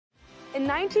In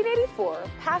 1984,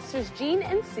 pastors Gene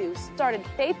and Sue started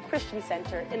Faith Christian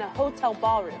Center in a hotel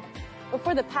ballroom. But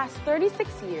for the past 36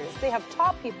 years, they have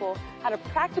taught people how to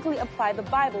practically apply the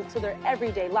Bible to their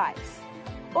everyday lives.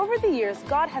 Over the years,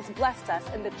 God has blessed us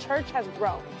and the church has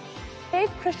grown.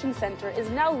 Faith Christian Center is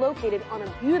now located on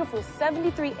a beautiful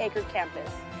 73-acre campus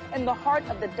in the heart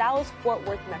of the Dallas-Fort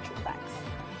Worth Metroplex.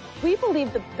 We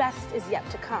believe the best is yet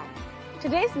to come.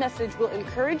 Today's message will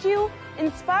encourage you,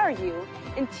 inspire you,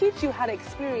 and teach you how to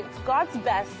experience God's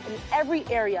best in every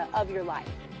area of your life.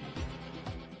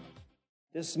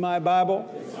 This is my Bible.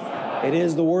 It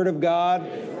is the Word of God,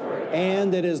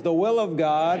 and it is the will of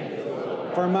God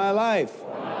for my life.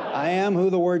 I am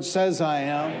who the Word says I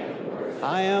am.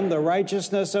 I am the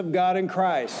righteousness of God in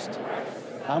Christ.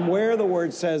 I'm where the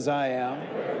Word says I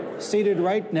am, seated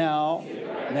right now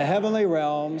in the heavenly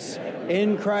realms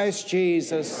in Christ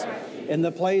Jesus, in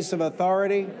the place of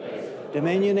authority,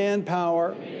 dominion, and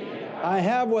power. I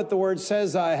have what the Word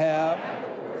says I have.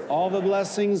 All the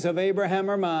blessings of Abraham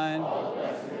are mine,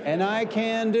 and I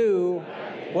can do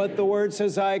what the Word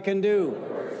says I can do.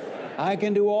 I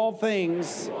can do all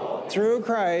things through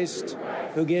Christ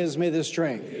who gives me the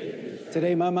strength.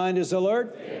 Today my mind is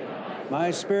alert.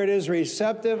 My spirit is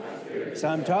receptive. So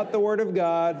I'm taught the Word of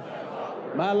God.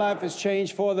 My life is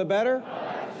changed for the better,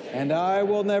 and I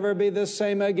will never be the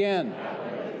same again.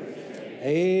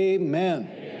 Amen.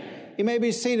 You may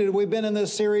be seated. We've been in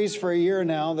this series for a year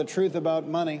now, The Truth About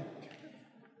Money.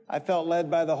 I felt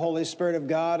led by the Holy Spirit of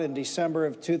God in December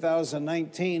of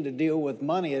 2019 to deal with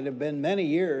money. It had been many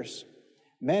years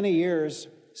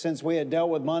since we had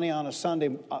dealt with money on a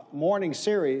Sunday morning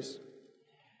series.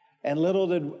 And little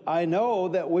did I know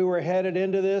that we were headed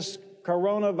into this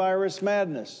coronavirus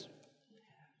madness.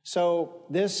 So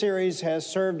this series has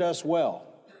served us well.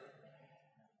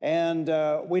 And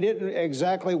we didn't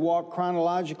exactly walk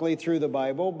chronologically through the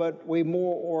Bible, but we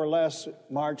more or less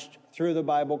marched through the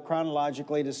Bible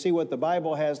chronologically to see what the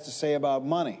Bible has to say about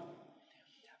money.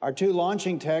 Our two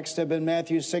launching texts have been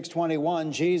Matthew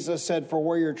 6:21. Jesus said, "For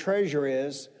where your treasure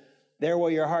is, there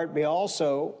will your heart be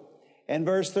also." And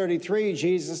verse 33,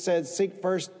 Jesus said, "Seek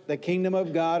first the kingdom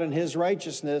of God and His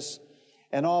righteousness,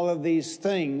 and all of these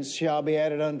things shall be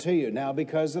added unto you." Now,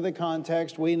 because of the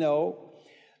context, we know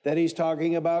that He's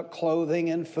talking about clothing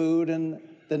and food and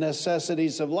the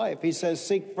necessities of life. He says,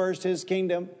 "Seek first His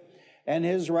kingdom and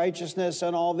His righteousness,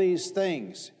 and all these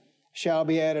things shall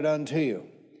be added unto you."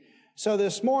 So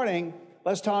this morning,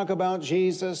 let's talk about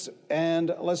Jesus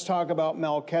and let's talk about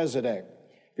Melchizedek.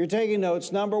 If you're taking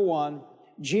notes, number one,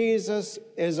 Jesus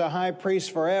is a high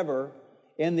priest forever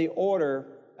in the order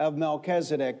of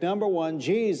Melchizedek. Number one,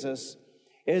 Jesus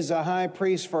is a high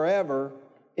priest forever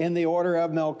in the order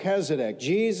of Melchizedek.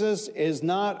 Jesus is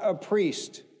not a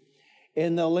priest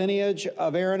in the lineage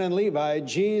of Aaron and Levi.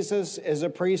 Jesus is a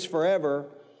priest forever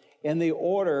in the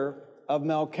order of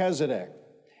Melchizedek.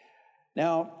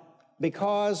 Now,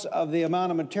 because of the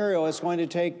amount of material, it's going to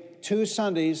take 2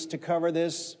 Sundays to cover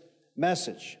this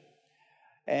message.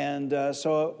 And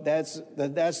so that's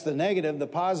the negative. The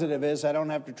positive is I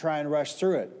don't have to try and rush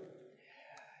through it.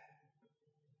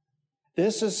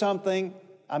 This is something,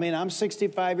 I'm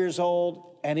 65 years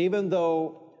old, and even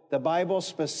though the Bible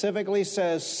specifically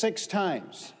says 6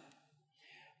 times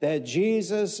that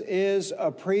Jesus is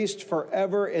a priest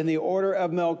forever in the order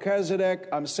of Melchizedek,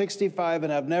 I'm 65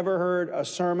 and I've never heard a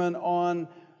sermon on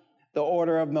the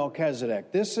order of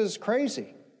Melchizedek. This is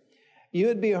crazy.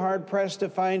 You'd be hard-pressed to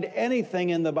find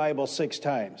anything in the Bible 6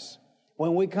 times.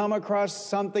 When we come across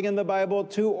something in the Bible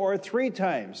 2 or 3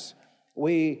 times,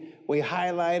 we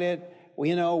highlight it,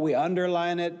 we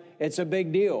underline it. It's a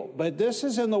big deal. But this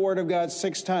is in the Word of God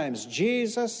 6 times.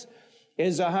 Jesus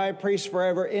is a high priest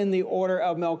forever in the order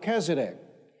of Melchizedek.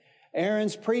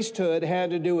 Aaron's priesthood had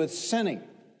to do with sinning,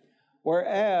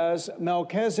 whereas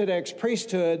Melchizedek's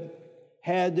priesthood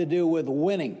had to do with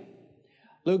winning.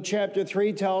 Luke chapter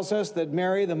 3 tells us that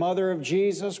Mary, the mother of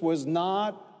Jesus, was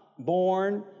not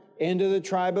born into the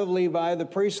tribe of Levi, the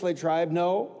priestly tribe.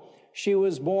 No, she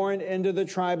was born into the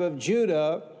tribe of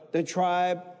Judah, the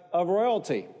tribe of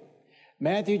royalty.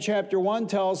 Matthew chapter 1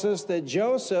 tells us that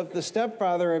Joseph, the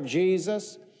stepfather of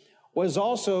Jesus, was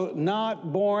also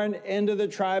not born into the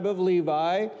tribe of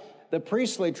Levi, the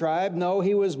priestly tribe. No,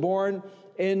 he was born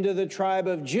into the tribe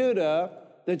of Judah,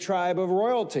 the tribe of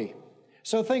royalty.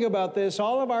 So think about this.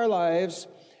 All of our lives,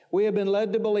 we have been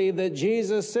led to believe that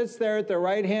Jesus sits there at the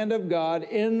right hand of God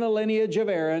in the lineage of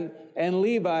Aaron and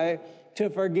Levi to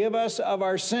forgive us of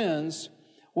our sins,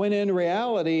 when in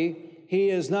reality, He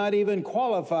is not even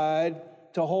qualified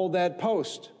to hold that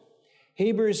post.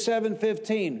 Hebrews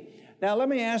 7:15. Now let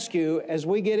me ask you, as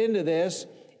we get into this,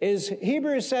 Is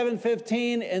Hebrews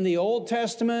 7:15 in the Old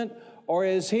Testament, or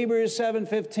is Hebrews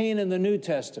 7:15 in the New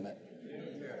Testament?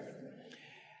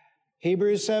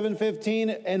 Hebrews 7:15,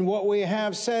 and what we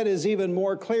have said is even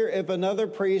more clear: if another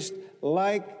priest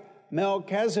like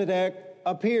Melchizedek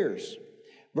appears.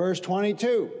 Verse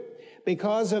 22,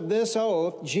 because of this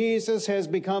oath, Jesus has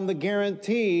become the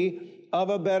guarantee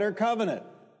of a better covenant.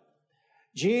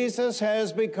 Jesus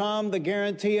has become the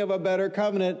guarantee of a better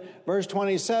covenant. Verse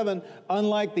 27,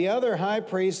 unlike the other high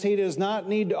priest, he does not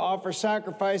need to offer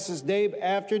sacrifices day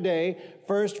after day,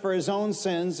 first for his own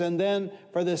sins and then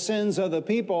for the sins of the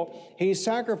people. He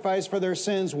sacrificed for their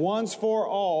sins once for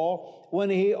all when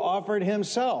he offered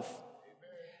himself.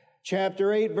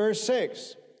 Chapter 8, verse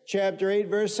 6. Chapter 8,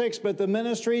 verse 6, but the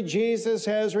ministry Jesus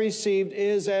has received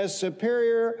is as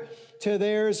superior to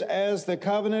theirs as the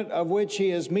covenant of which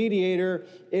he is mediator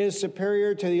is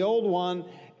superior to the old one,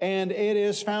 and it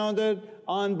is founded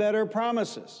on better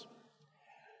promises.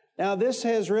 Now, this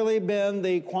has really been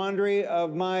the quandary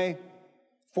of my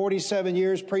 47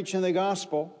 years preaching the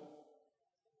gospel.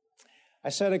 I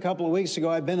said a couple of weeks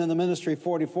ago, I've been in the ministry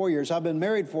 44 years. I've been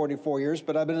married 44 years,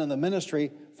 but I've been in the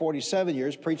ministry 47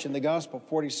 years, preaching the gospel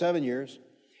 47 years.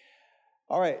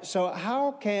 All right, so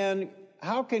how can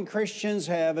Christians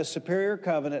have a superior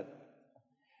covenant?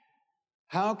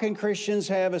 How can Christians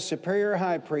have a superior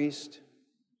high priest?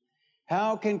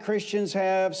 How can Christians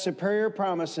have superior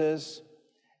promises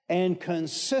and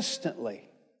consistently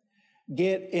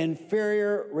get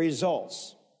inferior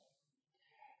results?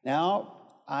 Now,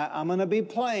 I'm going to be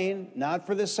plain, not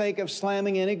for the sake of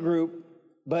slamming any group,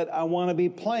 but I want to be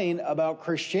plain about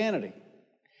Christianity.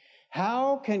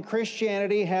 How can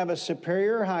Christianity have a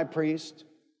superior high priest?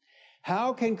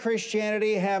 How can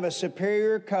Christianity have a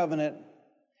superior covenant?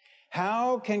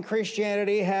 How can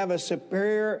Christianity have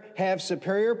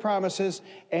superior promises,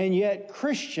 and yet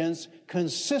Christians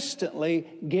consistently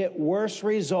get worse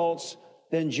results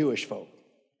than Jewish folk?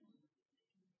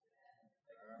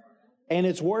 And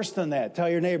it's worse than that. Tell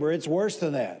your neighbor, it's worse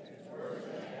than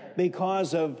that.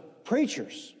 Because of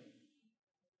preachers.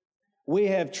 We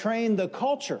have trained the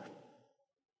culture.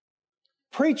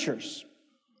 Preachers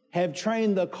have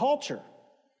trained the culture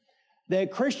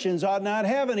that Christians ought not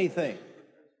have anything.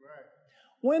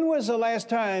 When was the last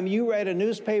time you read a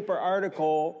newspaper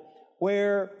article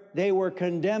where they were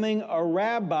condemning a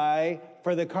rabbi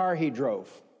for the car he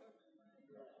drove?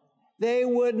 They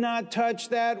would not touch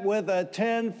that with a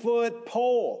 10-foot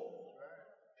pole.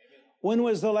 When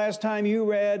was the last time you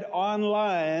read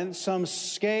online some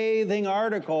scathing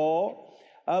article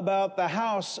about the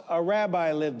house a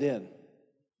rabbi lived in?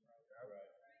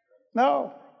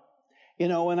 No. You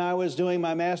know, when I was doing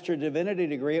my Master of Divinity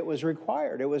degree, it was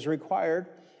required. It was required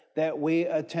that we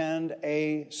attend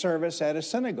a service at a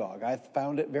synagogue. I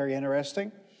found it very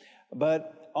interesting.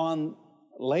 But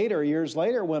years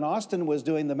later, when Austin was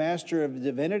doing the Master of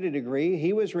Divinity degree,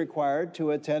 he was required to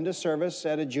attend a service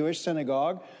at a Jewish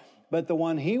synagogue. But the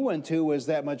one he went to was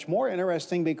that much more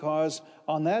interesting because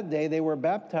on that day they were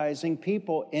baptizing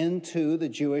people into the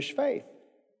Jewish faith,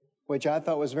 which I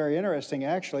thought was very interesting.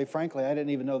 Actually, frankly, I didn't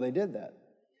even know they did that.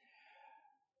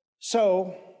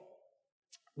 So,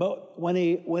 but when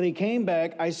he came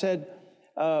back, I said,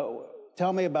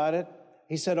 tell me about it.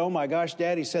 He said, oh my gosh,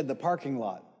 Dad, he said, the parking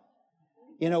lot.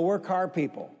 You know, we're car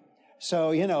people.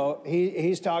 So, you know,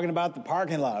 he's talking about the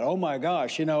parking lot. Oh my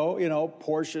gosh, you know,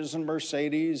 Porsches and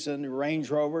Mercedes and Range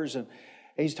Rovers, and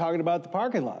he's talking about the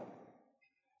parking lot.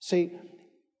 See,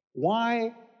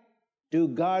 why do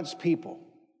God's people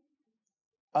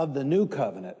of the new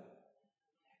covenant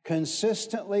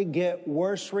consistently get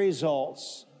worse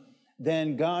results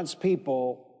than God's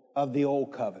people of the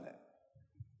old covenant?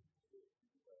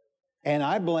 And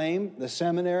I blame the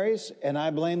seminaries and I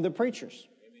blame the preachers.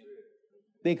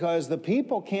 Because the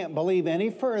people can't believe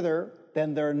any further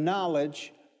than their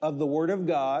knowledge of the Word of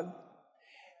God.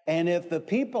 And if the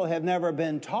people have never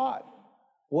been taught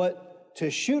what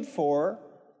to shoot for,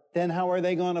 then how are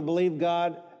they going to believe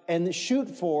God and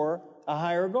shoot for a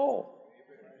higher goal?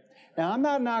 Now, I'm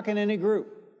not knocking any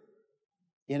group.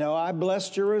 You know, I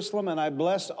bless Jerusalem and I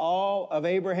bless all of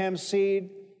Abraham's seed,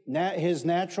 his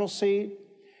natural seed.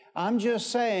 I'm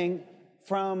just saying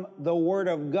from the Word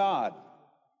of God,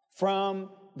 from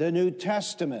the New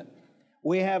Testament,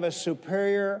 we have a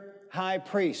superior high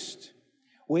priest.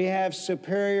 We have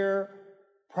superior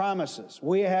promises.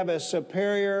 We have a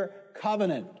superior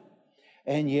covenant.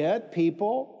 And yet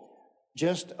people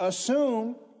just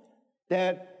assume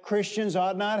that Christians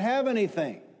ought not have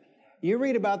anything. You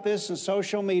read about this in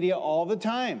social media all the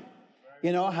time.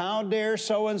 You know, how dare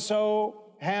so-and-so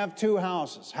have 2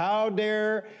 houses? How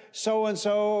dare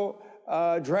so-and-so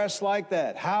dress like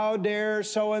that? How dare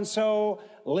so-and-so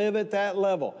live at that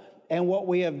level? And what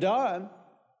we have done,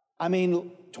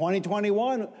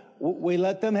 2021, we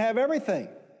let them have everything.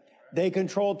 They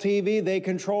control TV, they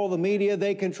control the media,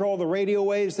 they control the radio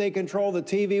waves, they control the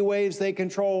TV waves, they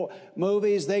control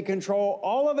movies, they control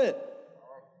all of it.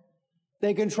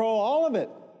 They control all of it.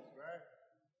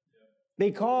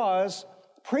 Because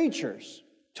preachers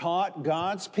taught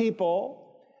God's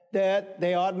people that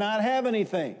they ought not have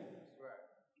anything.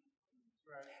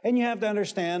 And you have to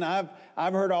understand, I've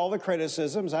heard all the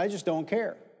criticisms, I just don't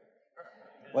care.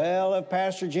 Well, if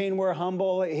Pastor Gene were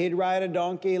humble, he'd ride a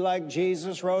donkey like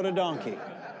Jesus rode a donkey.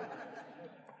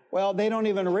 Well, they don't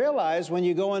even realize when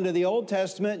you go into the Old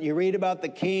Testament, you read about the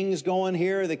kings going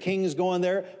here, the kings going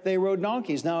there, they rode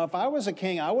donkeys. Now, if I was a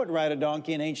king, I wouldn't ride a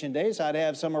donkey in ancient days. I'd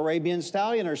have some Arabian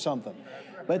stallion or something.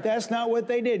 But that's not what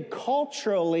they did.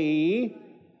 Culturally,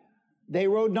 they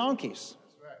rode donkeys.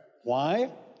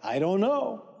 Why? I don't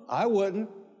know. I wouldn't.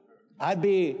 I'd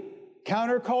be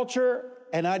counterculture,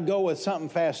 and I'd go with something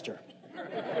faster.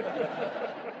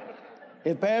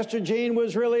 If Pastor Gene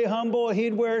was really humble,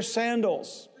 he'd wear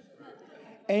sandals.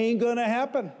 Ain't gonna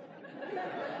happen.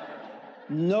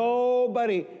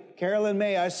 Nobody, Carolyn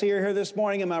May, I see her here this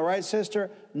morning, am I right, sister?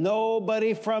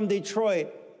 Nobody from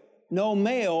Detroit, no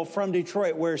male from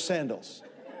Detroit wears sandals.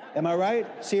 Am I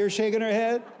right? See her shaking her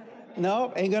head?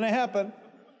 No, ain't gonna happen.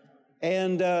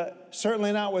 And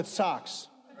certainly not with socks.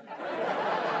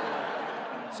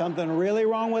 Something really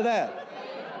wrong with that.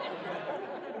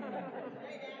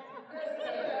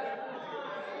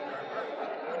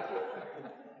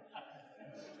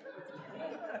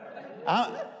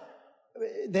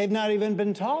 They've not even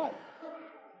been taught.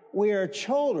 We are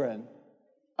children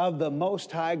of the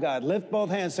Most High God. Lift both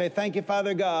hands, say, thank you,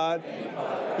 Father God.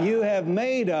 You have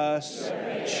made us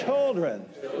children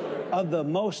of the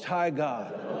Most High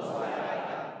God.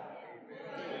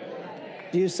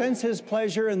 Do you sense His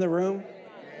pleasure in the room?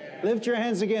 Lift your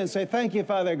hands again. Say, thank you,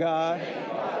 Father God.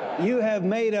 You have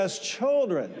made us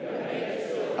children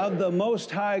of the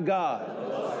Most High God.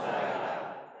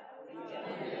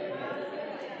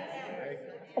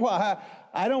 Well,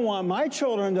 I don't want my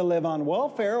children to live on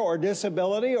welfare or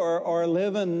disability or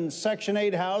live in Section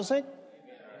 8 housing.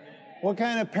 What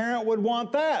kind of parent would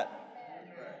want that?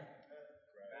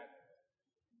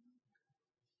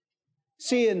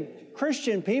 See, and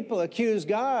Christian people accuse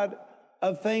God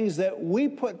of things that we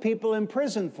put people in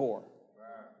prison for.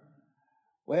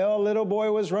 Well, a little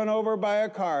boy was run over by a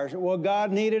car. Well,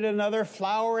 God needed another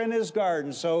flower in His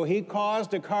garden, so He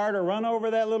caused a car to run over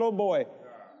that little boy.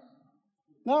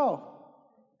 No.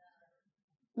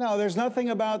 No, there's nothing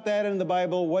about that in the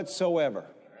Bible whatsoever.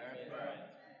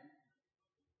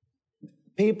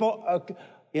 People,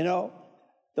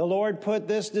 the Lord put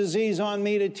this disease on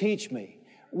me to teach me.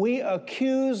 We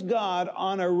accuse God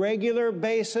on a regular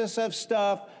basis of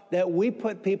stuff that we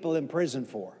put people in prison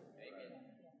for.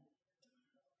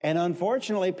 And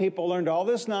unfortunately, people learned all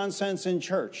this nonsense in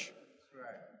church.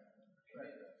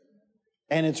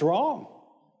 And it's wrong.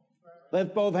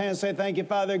 Lift both hands, say, thank you,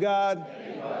 Father God.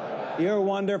 You're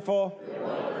wonderful.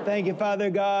 Thank you, Father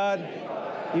God.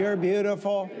 You're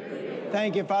beautiful.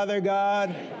 Thank you, Father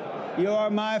God. You are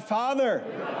my Father.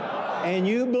 And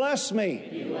you bless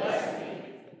me.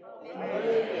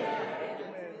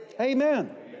 Amen.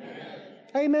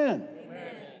 Amen.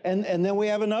 And then we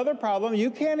have another problem.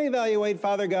 You can't evaluate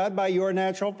Father God by your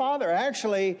natural father.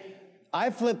 Actually, I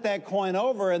flipped that coin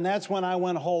over, and that's when I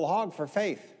went whole hog for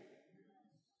faith.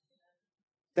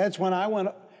 That's when I went,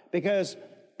 because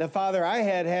the father I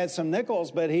had some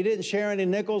nickels, but he didn't share any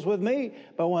nickels with me.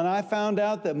 But when I found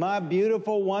out that my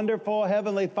beautiful, wonderful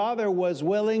Heavenly Father was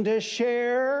willing to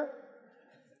share,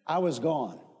 I was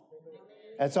gone.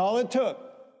 That's all it took,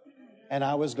 and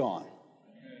I was gone.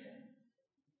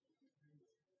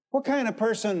 What kind of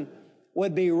person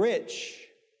would be rich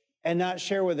and not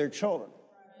share with their children?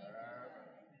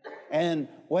 And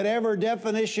whatever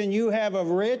definition you have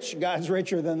of rich, God's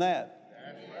richer than that.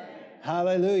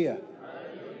 Hallelujah.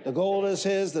 The gold is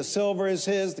His, the silver is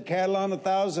His, the cattle on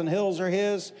 1,000 hills are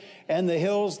His, and the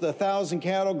hills the 1,000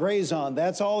 cattle graze on.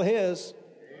 That's all His.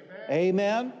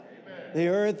 Amen. The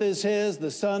earth is His,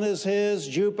 the sun is His,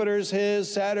 Jupiter's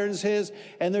His, Saturn's His,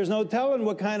 and there's no telling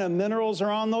what kind of minerals are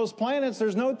on those planets.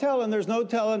 There's no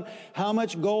telling how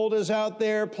much gold is out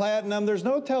there, platinum. There's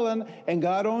no telling, and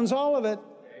God owns all of it.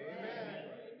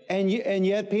 And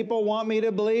yet people want me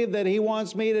to believe that He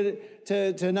wants me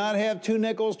to not have two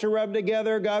nickels to rub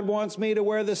together. God wants me to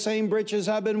wear the same breeches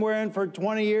I've been wearing for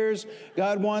 20 years.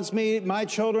 God wants my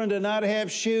children to not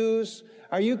have shoes.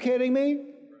 Are you kidding me?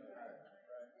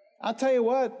 I'll tell you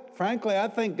what, frankly, I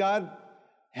think God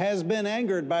has been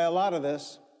angered by a lot of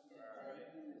this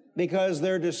because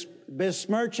they're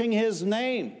besmirching His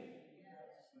name.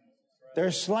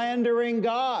 They're slandering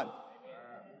God.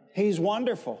 He's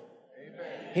wonderful.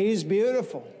 He's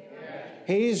beautiful.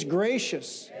 He's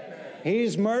gracious.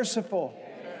 He's merciful.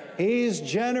 He's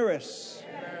generous.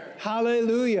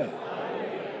 Hallelujah.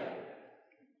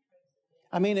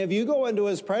 I mean, if you go into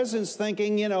His presence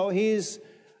thinking, you know, He's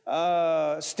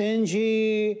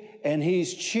stingy and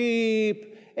He's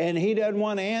cheap and He doesn't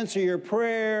want to answer your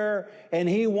prayer and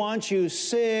He wants you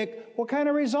sick, what kind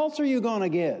of results are you going to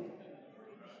get?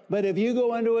 But if you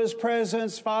go into His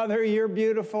presence, Father, you're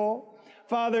beautiful.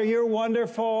 Father, you're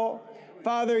wonderful.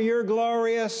 Father, you're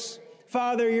glorious.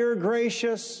 Father, you're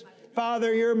gracious.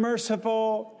 Father, you're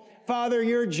merciful. Father,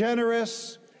 you're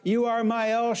generous. You are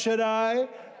my El Shaddai.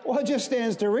 Well, it just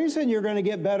stands to reason you're going to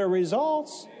get better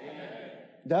results.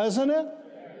 Doesn't it?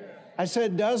 I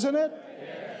said, doesn't it?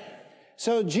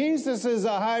 So Jesus is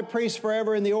a high priest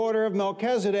forever in the order of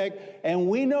Melchizedek, and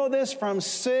we know this from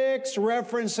 6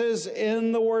 references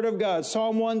in the Word of God.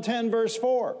 Psalm 110, verse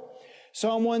 4.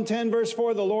 Psalm 110, verse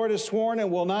 4, the Lord has sworn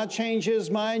and will not change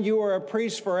His mind. You are a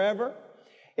priest forever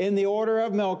in the order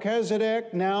of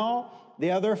Melchizedek. Now, the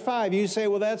other 5, you say,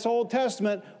 well, that's Old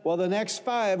Testament. Well, the next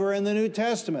 5 are in the New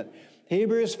Testament.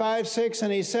 Hebrews 5:6,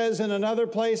 and he says in another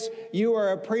place, you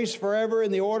are a priest forever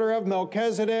in the order of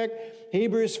Melchizedek.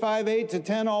 Hebrews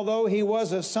 5:8-10, although he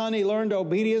was a son, he learned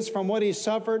obedience from what he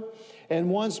suffered. And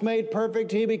once made perfect,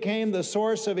 he became the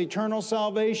source of eternal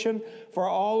salvation for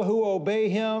all who obey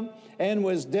him, and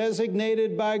was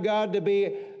designated by God to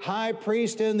be high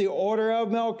priest in the order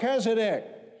of Melchizedek.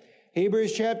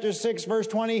 Hebrews chapter 6, verse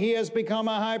 20, he has become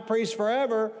a high priest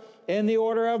forever in the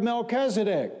order of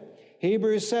Melchizedek.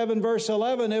 Hebrews 7, verse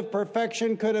 11, if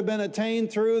perfection could have been attained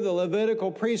through the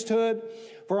Levitical priesthood,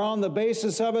 for on the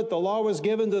basis of it the law was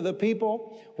given to the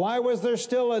people, why was there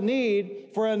still a need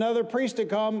for another priest to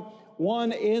come,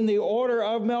 one in the order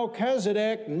of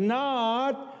Melchizedek,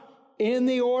 not in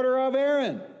the order of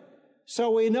Aaron?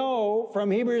 So we know from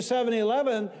Hebrews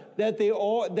 7:11 that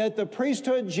the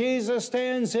priesthood Jesus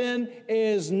stands in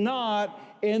is not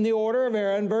in the order of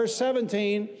Aaron. Verse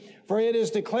 17, for it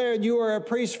is declared you are a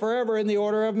priest forever in the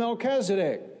order of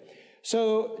Melchizedek.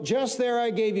 So just there I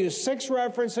gave you 6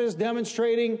 references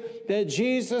demonstrating that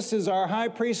Jesus is our high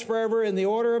priest forever in the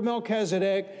order of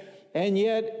Melchizedek, and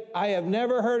yet I have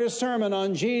never heard a sermon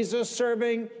on Jesus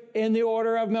serving in the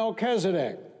order of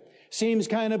Melchizedek. Seems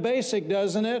kind of basic,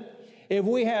 doesn't it? If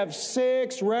we have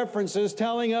 6 references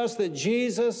telling us that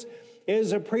Jesus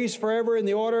is a priest forever in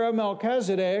the order of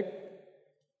Melchizedek,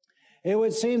 it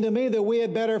would seem to me that we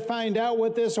had better find out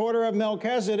what this order of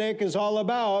Melchizedek is all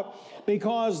about,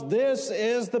 because this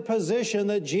is the position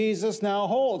that Jesus now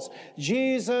holds.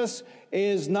 Jesus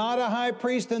is not a high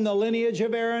priest in the lineage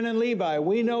of Aaron and Levi.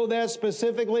 We know that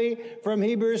specifically from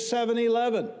Hebrews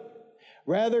 7:11.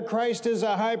 Rather, Christ is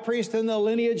a high priest in the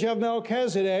lineage of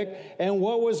Melchizedek. And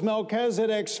what was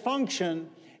Melchizedek's function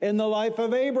in the life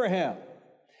of Abraham?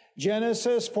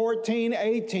 Genesis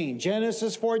 14:18.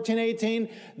 Genesis 14:18.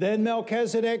 Then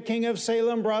Melchizedek, king of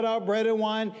Salem, brought out bread and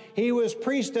wine. He was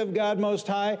priest of God Most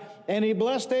High, and he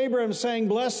blessed Abram, saying,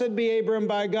 blessed be Abram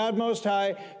by God Most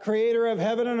High, creator of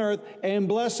heaven and earth, and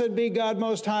blessed be God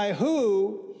Most High,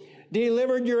 who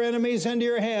delivered your enemies into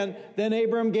your hand. Then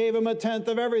Abram gave him 1/10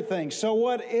 of everything. So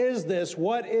what is this?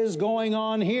 What is going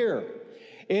on here?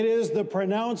 It is the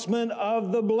pronouncement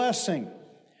of the blessing.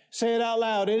 Say it out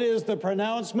loud. It is the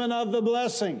pronouncement of the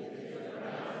blessing.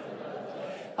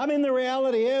 I mean, the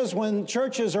reality is when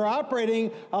churches are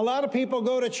operating, a lot of people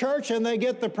go to church and they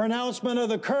get the pronouncement of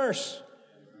the curse.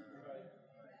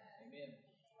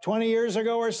 20 years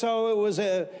ago or so, it was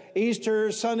a Easter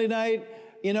Sunday night.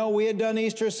 You know, we had done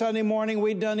Easter Sunday morning.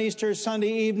 We'd done Easter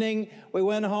Sunday evening. We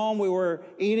went home. We were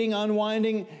eating,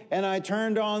 unwinding, and I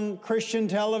turned on Christian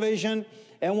television,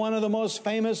 and one of the most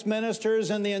famous ministers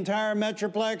in the entire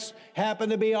Metroplex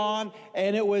happened to be on,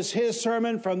 and it was his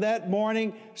sermon from that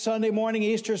morning, Sunday morning,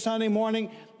 Easter Sunday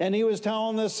morning, and he was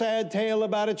telling the sad tale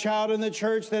about a child in the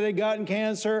church that had gotten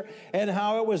cancer, and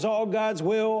how it was all God's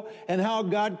will, and how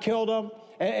God killed him,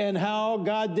 and how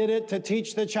God did it to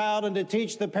teach the child and to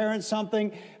teach the parents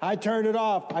something. I turned it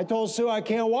off. I told Sue, I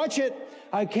can't watch it.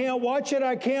 I can't watch it.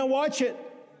 I can't watch it.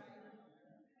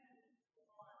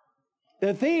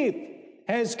 The thief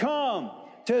has come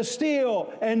to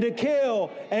steal and to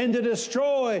kill and to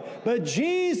destroy, but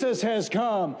Jesus has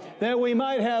come that we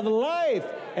might have life,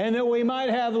 and that we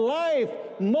might have life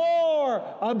more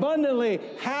abundantly.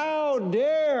 How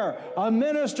dare a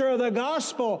minister of the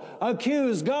gospel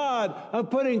accuse God of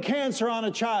putting cancer on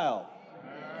a child?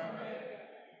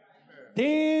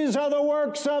 These are the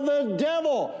works of the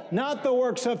devil, not the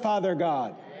works of Father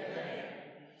God.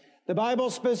 The Bible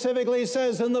specifically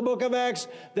says in the book of Acts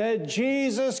that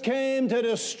Jesus came to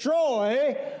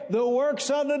destroy the works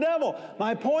of the devil.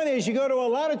 My point is, you go to a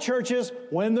lot of churches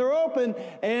when they're open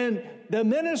and the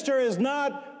minister is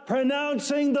not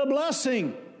pronouncing the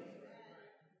blessing.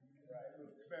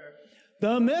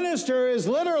 The minister is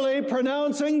literally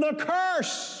pronouncing the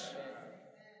curse.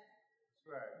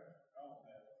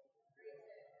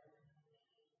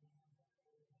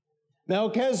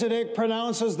 Melchizedek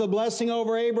pronounces the blessing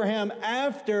over Abraham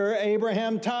after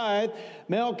Abraham tithed.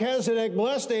 Melchizedek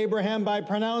blessed Abraham by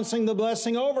pronouncing the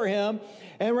blessing over him.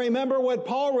 And remember what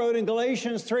Paul wrote in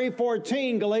Galatians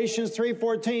 3:14. Galatians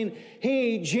 3:14,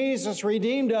 He, Jesus,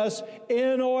 redeemed us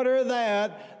in order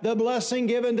that the blessing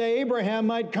given to Abraham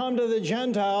might come to the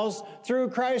Gentiles through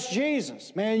Christ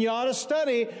Jesus. Man, you ought to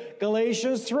study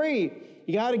Galatians 3.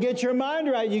 You got to get your mind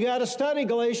right. You got to study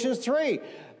Galatians 3.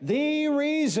 The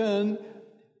reason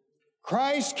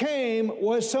Christ came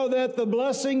was so that the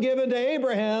blessing given to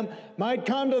Abraham might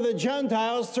come to the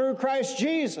Gentiles through Christ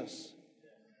Jesus.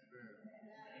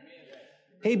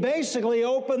 He basically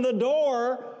opened the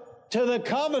door to the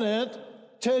covenant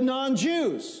to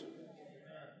non-Jews.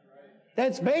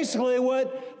 That's basically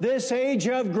what this age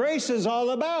of grace is all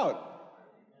about.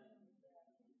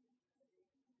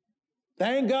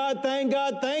 Thank God, thank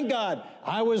God, thank God.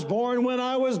 I was born when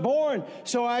I was born,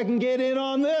 so I can get in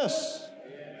on this.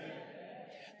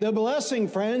 The blessing,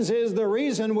 friends, is the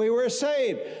reason we were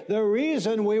saved, the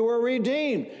reason we were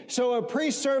redeemed. So a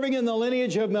priest serving in the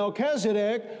lineage of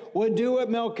Melchizedek would do what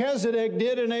Melchizedek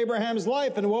did in Abraham's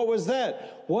life. And what was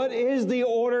that? What is the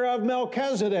order of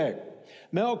Melchizedek?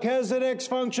 Melchizedek's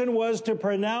function was to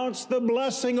pronounce the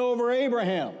blessing over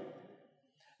Abraham.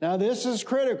 Now, this is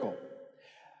critical.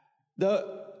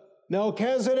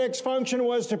 Melchizedek's function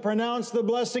was to pronounce the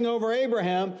blessing over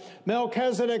Abraham.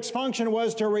 Melchizedek's function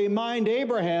was to remind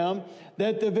Abraham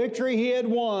that the victory he had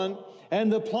won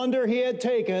and the plunder he had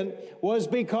taken was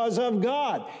because of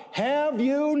God. Have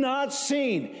you not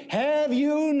seen? Have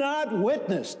you not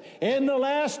witnessed in the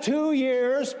last 4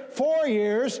 years,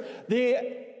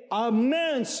 the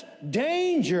immense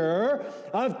danger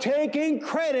of taking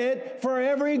credit for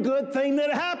every good thing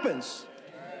that happens?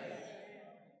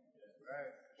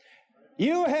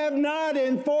 You have not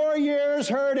in 4 years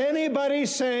heard anybody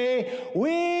say,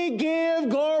 we give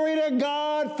glory to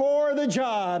God for the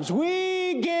jobs.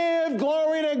 We give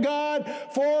glory to God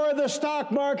for the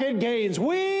stock market gains.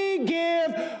 We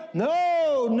give,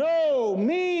 no,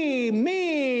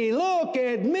 me, look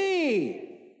at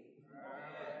me.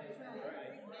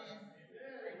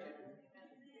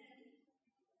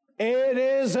 It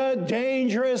is a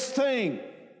dangerous thing.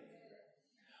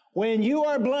 When you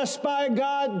are blessed by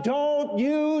God, don't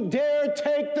you dare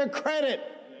take the credit.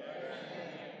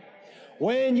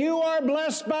 When you are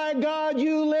blessed by God,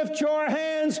 you lift your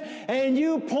hands and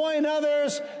you point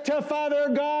others to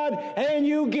Father God and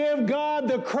you give God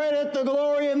the credit, the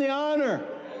glory, and the honor.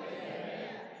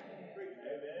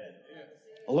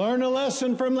 Learn a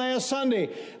lesson from last Sunday.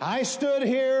 I stood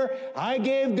here, I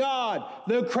gave God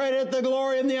the credit, the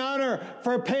glory, and the honor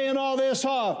for paying all this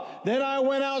off. Then I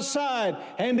went outside,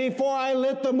 and before I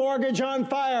lit the mortgage on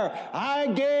fire, I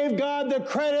gave God the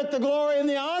credit, the glory, and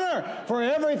the honor for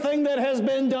everything that has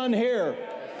been done here.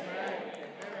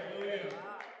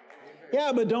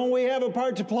 Yeah, but don't we have a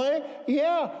part to play?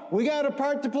 Yeah, we got a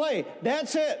part to play.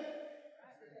 That's it.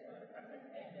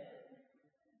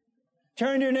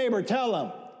 Turn to your neighbor, tell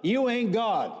them, you ain't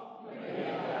God.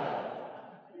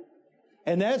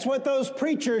 And that's what those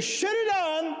preachers should have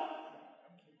done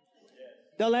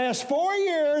the last 4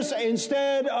 years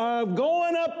instead of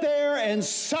going up there and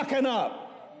sucking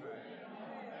up.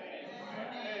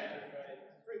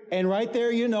 And right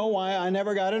there, you know why I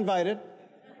never got invited.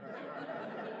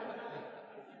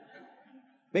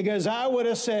 Because I would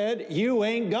have said, you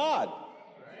ain't God.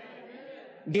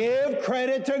 Give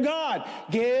credit to God.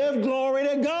 Give glory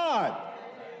to God.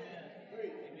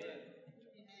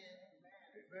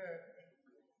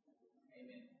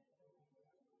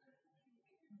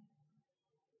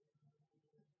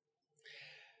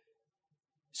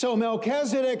 So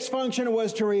Melchizedek's function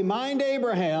was to remind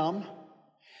Abraham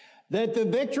that the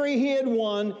victory he had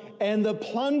won and the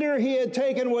plunder he had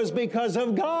taken was because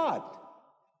of God.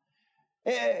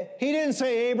 He didn't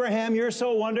say, Abraham, you're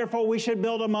so wonderful, we should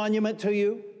build a monument to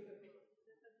you.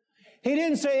 He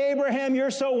didn't say, Abraham,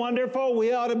 you're so wonderful,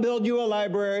 we ought to build you a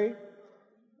library.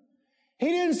 He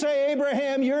didn't say,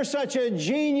 Abraham, you're such a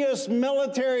genius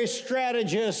military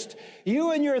strategist.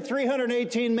 You and your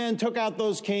 318 men took out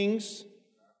those kings.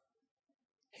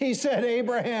 He said,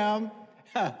 Abraham,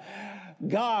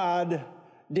 God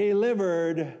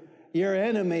delivered your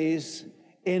enemies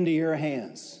into your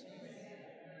hands.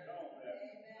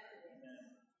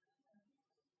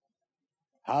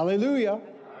 Hallelujah.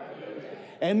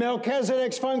 And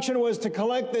Melchizedek's function was to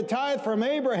collect the tithe from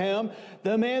Abraham,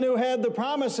 the man who had the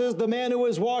promises, the man who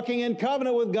was walking in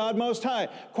covenant with God Most High.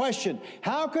 Question: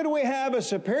 how could we have a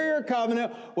superior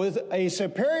covenant with a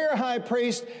superior high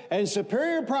priest and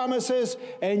superior promises,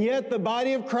 and yet the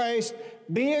body of Christ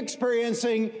be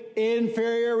experiencing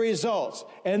inferior results?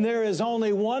 And there is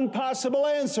only one possible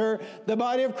answer. The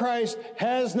body of Christ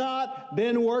has not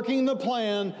been working the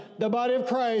plan. The body of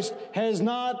Christ has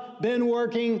not been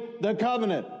working the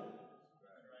covenant.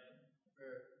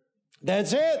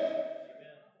 That's it.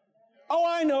 Oh,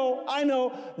 I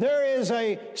know. There is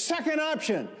a second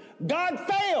option. God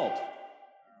failed.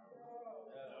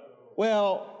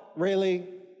 Well, really?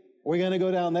 We're going to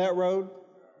go down that road?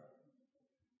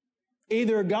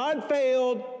 Either God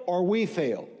failed or we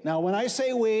failed. Now, when I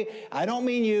say we, I don't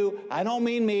mean you, I don't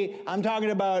mean me. I'm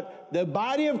talking about the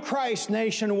body of Christ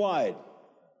nationwide.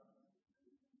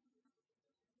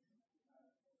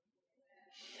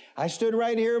 I stood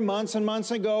right here months and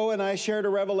months ago, and I shared a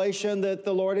revelation that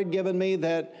the Lord had given me,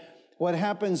 that what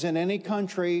happens in any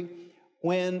country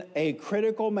when a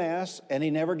critical mass, and He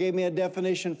never gave me a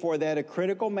definition for that, a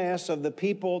critical mass of the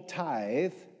people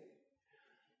tithe,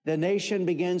 the nation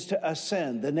begins to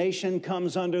ascend. The nation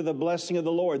comes under the blessing of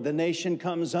the Lord. The nation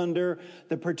comes under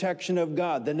the protection of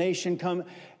God. The nation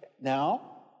Now,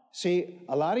 see,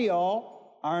 a lot of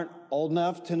y'all aren't old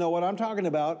enough to know what I'm talking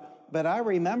about, but I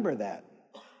remember that.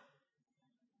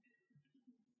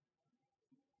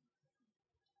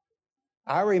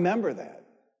 I remember that.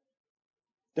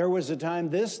 There was a time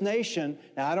this nation,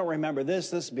 now I don't remember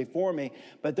this is before me,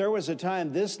 but there was a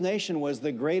time this nation was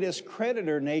the greatest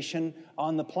creditor nation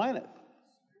on the planet.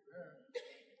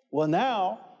 Well,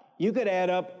 now you could add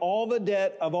up all the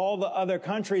debt of all the other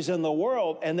countries in the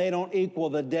world, and they don't equal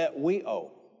the debt we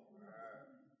owe.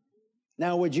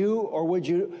 Now, would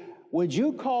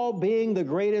you call being the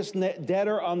greatest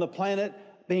debtor on the planet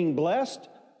being blessed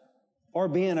or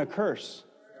being a curse?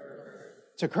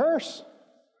 It's a curse.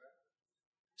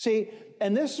 See,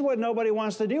 and this is what nobody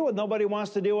wants to deal with. Nobody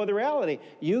wants to deal with the reality.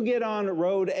 You get on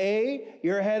road A,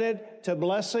 you're headed to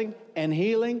blessing and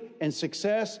healing and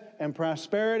success and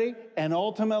prosperity and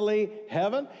ultimately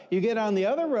heaven. You get on the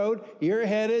other road, you're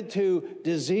headed to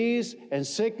disease and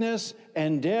sickness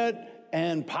and debt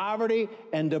and poverty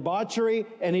and debauchery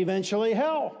and eventually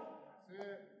hell.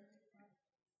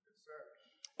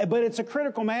 But it's a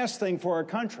critical mass thing for a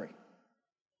country.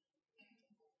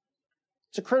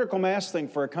 It's a critical mass thing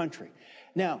for a country.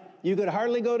 Now, you could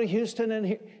hardly go to Houston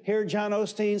and hear John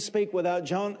Osteen speak without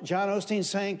John Osteen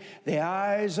saying, "The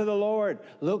eyes of the Lord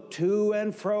look to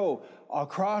and fro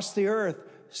across the earth,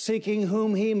 seeking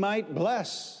whom He might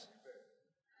bless."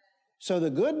 So the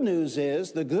good news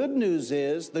is,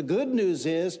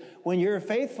 when you're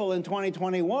faithful in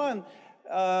 2021,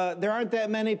 there aren't that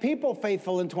many people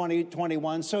faithful in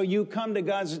 2021, so you come to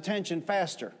God's attention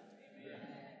faster.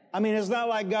 I mean, it's not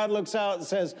like God looks out and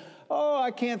says, "Oh, I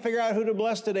can't figure out who to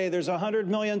bless today. There's 100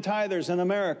 million tithers in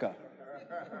America."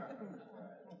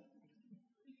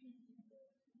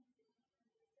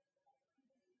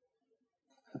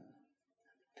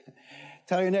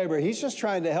 Tell your neighbor, He's just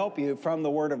trying to help you from the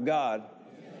Word of God.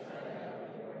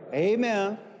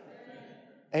 Amen.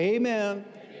 Amen.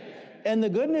 And the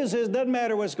good news is, it doesn't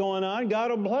matter what's going on,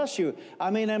 God will bless you. I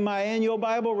mean, in my annual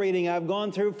Bible reading, I've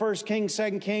gone through 1 Kings,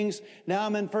 2 Kings, now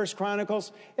I'm in 1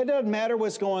 Chronicles. It doesn't matter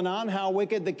what's going on, how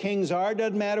wicked the kings are, it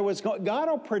doesn't matter what's going on. God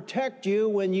will protect you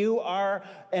when you are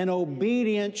an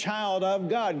obedient child of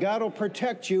God. God will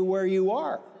protect you where you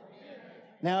are.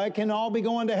 Now, it can all be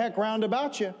going to heck round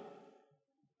about you,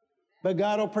 but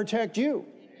God will protect you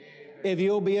if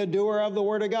you'll be a doer of the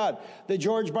Word of God. The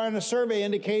George Barna survey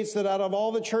indicates that out of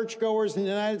all the churchgoers in the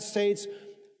United States,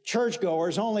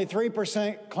 churchgoers, only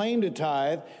 3% claim to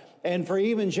tithe. And for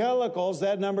evangelicals,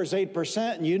 that number's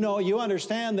 8%. And you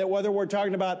understand that whether we're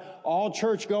talking about all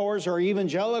churchgoers or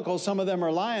evangelicals, some of them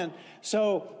are lying.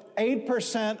 So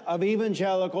 8% of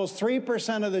evangelicals,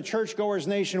 3% of the churchgoers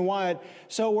nationwide.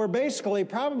 So we're basically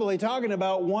probably talking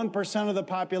about 1% of the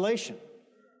population.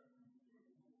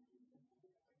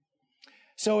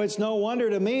 So it's no wonder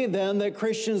to me then that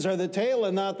Christians are the tail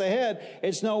and not the head.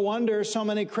 It's no wonder so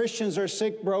many Christians are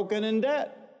sick, broken, and dead.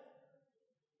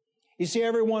 You see,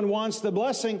 everyone wants the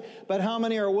blessing, but how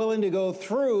many are willing to go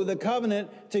through the covenant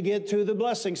to get to the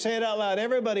blessing? Say it out loud.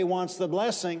 Everybody wants the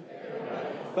blessing,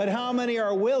 but how many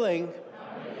are willing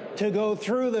to go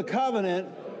through the covenant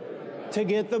to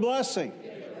get the blessing?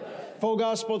 Full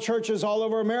gospel churches all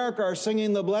over America are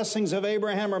singing the blessings of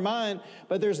Abraham are mine,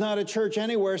 but there's not a church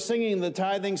anywhere singing the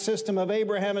tithing system of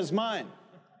Abraham is mine.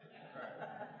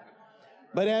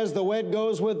 But as the wet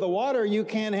goes with the water, you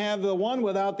can't have the one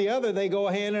without the other. They go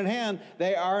hand in hand.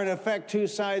 They are, in effect, two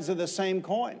sides of the same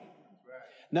coin.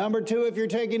 Number two, if you're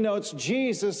taking notes,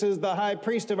 Jesus is the high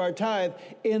priest of our tithe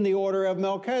in the order of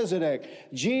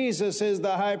Melchizedek. Jesus is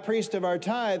the high priest of our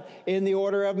tithe in the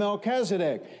order of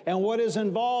Melchizedek. And what is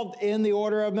involved in the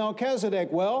order of Melchizedek?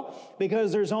 Well,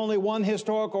 because there's only one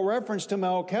historical reference to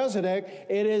Melchizedek,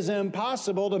 it is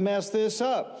impossible to mess this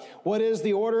up. What is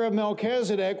the order of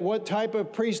Melchizedek? What type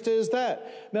of priest is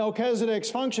that? Melchizedek's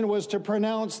function was to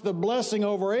pronounce the blessing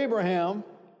over Abraham.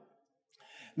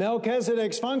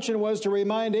 Melchizedek's function was to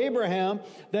remind Abraham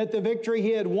that the victory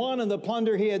he had won and the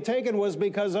plunder he had taken was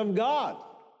because of God.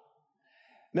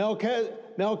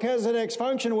 Melchizedek's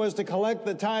function was to collect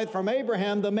the tithe from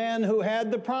Abraham, the man who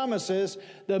had the promises,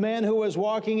 the man who was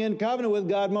walking in covenant with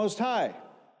God Most High.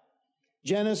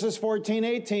 Genesis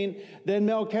 14:18, then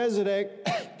Melchizedek,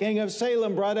 king of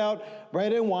Salem, brought out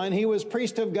bread and wine. He was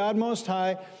priest of God Most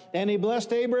High, and he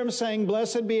blessed Abram, saying,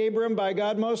 blessed be Abram by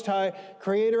God Most High,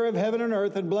 creator of heaven and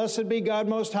earth, and blessed be God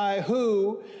Most High,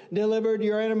 who delivered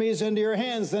your enemies into your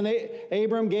hands. Then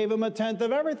Abram gave him a tenth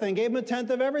of everything,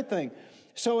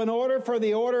 So in order for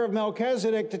the order of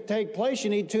Melchizedek to take place, you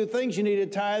need two things. You need a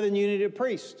tithe and you need a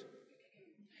priest.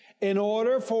 In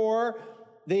order for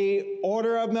the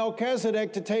order of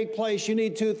Melchizedek to take place, you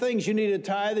need two things. You need a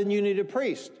tithe and you need a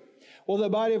priest. Well, the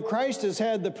body of Christ has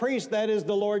had the priest, that is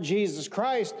the Lord Jesus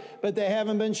Christ, but they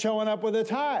haven't been showing up with a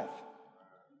tithe.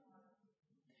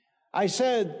 I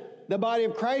said the body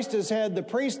of Christ has had the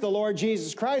priest, the Lord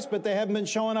Jesus Christ, but they haven't been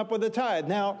showing up with a tithe.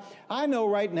 Now, I know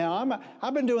right now,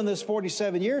 I've been doing this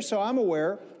 47 years, so I'm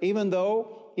aware, even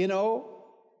though,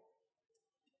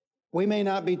 we may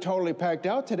not be totally packed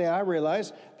out today, I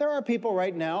realize there are people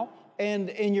right now, and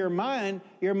in your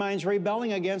mind's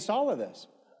rebelling against all of this.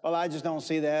 Well, I just don't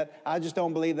see that. I just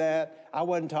don't believe that. I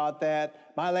wasn't taught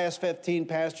that. My last 15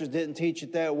 pastors didn't teach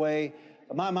it that way.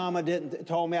 My mama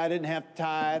told me I didn't have to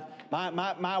tithe.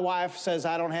 My wife says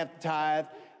I don't have to tithe.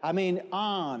 I mean,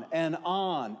 on and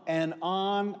on and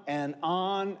on and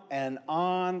on and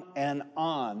on and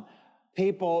on.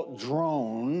 People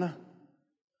drone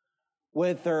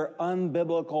with their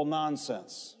unbiblical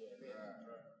nonsense.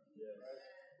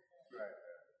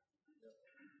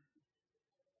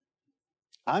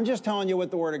 I'm just telling you what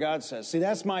the Word of God says. See,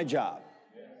 that's my job.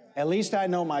 At least I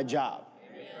know my job.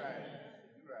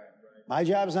 My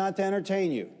job is not to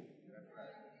entertain you.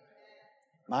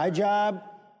 My job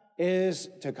is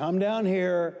to come down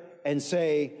here and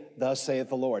say, thus saith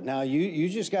the Lord. Now, you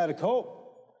just got to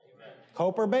cope.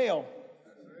 Cope or bail.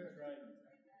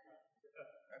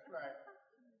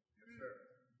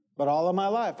 But all of my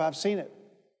life, I've seen it.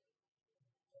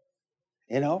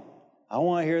 I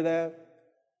want to hear that.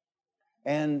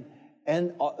 And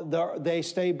they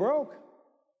stay broke.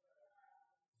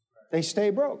 They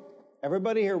stay broke.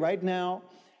 Everybody here right now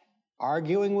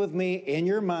arguing with me in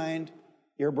your mind,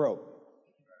 you're broke.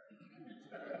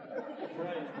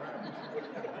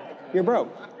 You're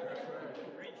broke.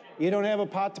 You don't have a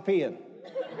pot to pee in.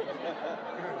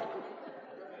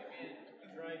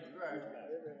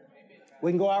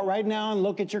 We can go out right now and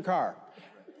look at your car.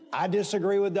 I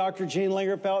disagree with Dr. Gene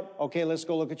Lingerfeld. Okay, let's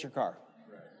go look at your car.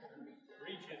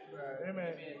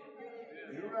 Amen.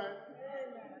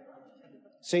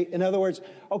 See, in other words,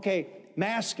 okay,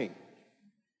 masking.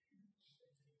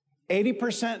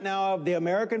 80% now of the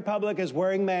American public is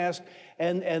wearing masks,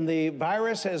 and the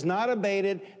virus has not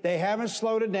abated. They haven't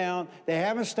slowed it down. They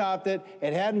haven't stopped it.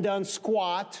 It hadn't done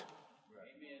squat.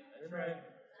 That's right.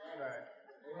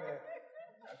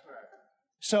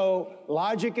 So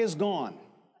logic is gone.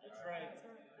 That's right.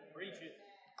 Preach it.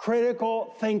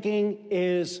 Critical thinking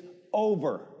is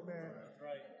over.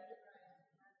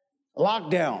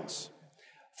 Lockdowns.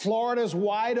 Florida's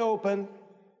wide open.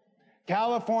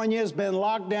 California has been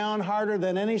locked down harder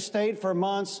than any state for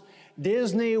months.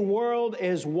 Disney World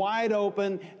is wide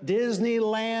open.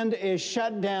 Disneyland is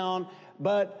shut down.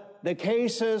 But the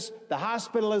cases, the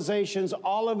hospitalizations,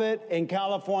 all of it in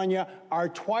California are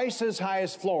twice as high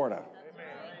as Florida.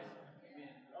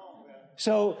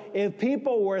 So if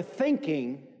people were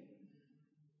thinking,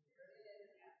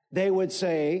 they would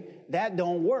say, that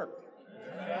don't work.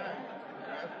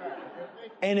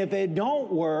 And if it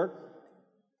don't work,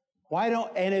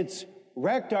 and it's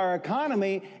wrecked our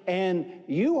economy, and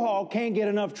U-Haul can't get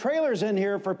enough trailers in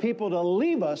here for people to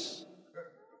leave us,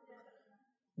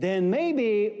 then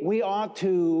maybe we ought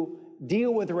to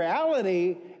deal with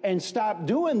reality and stop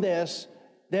doing this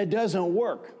that doesn't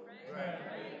work.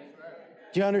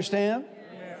 Do you understand?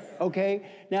 Okay.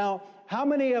 Now, how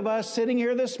many of us sitting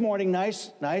here this morning,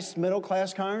 nice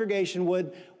middle-class congregation,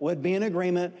 would be in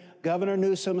agreement, Governor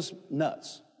Newsom's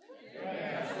nuts?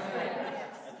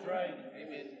 That's right.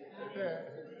 Amen.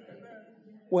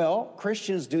 Well,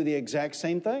 Christians do the exact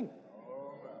same thing.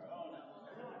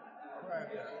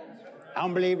 I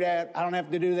don't believe that. I don't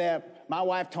have to do that. My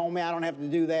wife told me I don't have to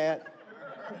do that.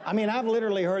 I mean, I've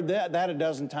literally heard that a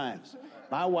dozen times.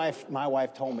 My wife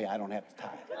told me I don't have to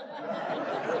tithe.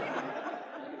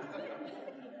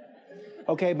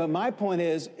 Okay, but my point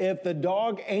is, if the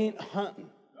dog ain't hunting,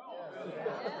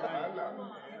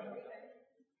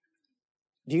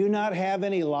 do you not have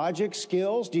any logic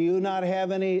skills? Do you not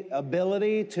have any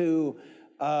ability to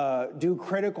do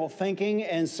critical thinking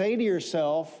and say to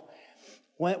yourself,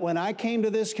 when I came to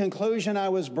this conclusion, I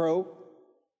was broke.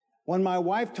 When my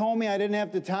wife told me I didn't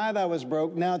have to tithe, I was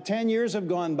broke. Now 10 years have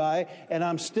gone by, and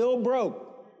I'm still broke.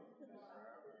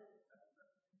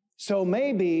 So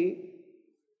maybe,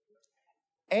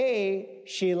 A,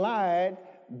 she lied.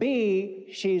 B,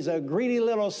 she's a greedy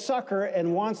little sucker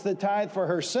and wants the tithe for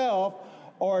herself.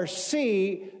 Or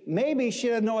C, maybe she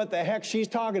doesn't know what the heck she's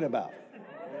talking about.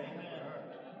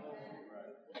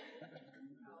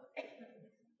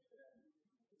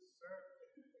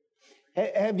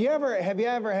 Have you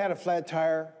ever had a flat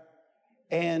tire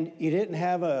and you didn't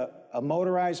have a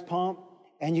motorized pump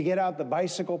and you get out the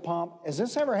bicycle pump? Has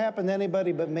this ever happened to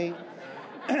anybody but me?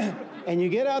 And you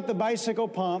get out the bicycle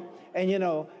pump and you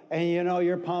know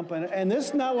you're pumping, and this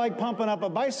is not like pumping up a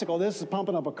bicycle. This is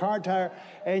pumping up a car tire,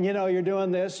 and you're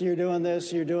doing this, you're doing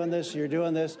this, you're doing this, you're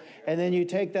doing this, and then you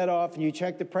take that off and you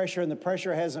check the pressure, and the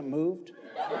pressure hasn't moved.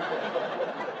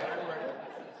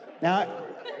 Now,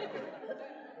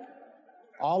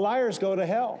 all liars go to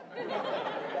hell.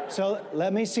 So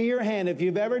let me see your hand if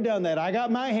you've ever done that. I got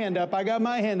my hand up.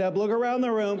 Look around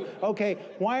the room. Okay,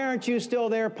 why aren't you still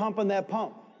there pumping that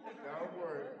pump?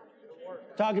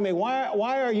 Talk to me.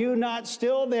 Why are you not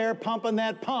still there pumping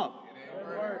that pump?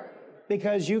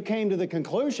 Because you came to the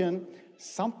conclusion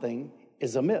something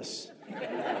is amiss.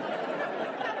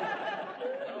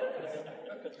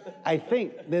 I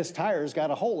think this tire's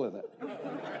got a hole in it.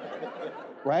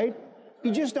 Right?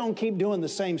 You just don't keep doing the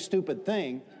same stupid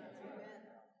thing.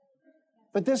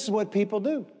 But this is what people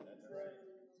do.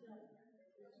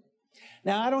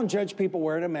 Now, I don't judge people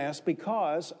wearing a mask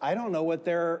because I don't know what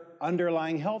their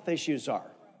underlying health issues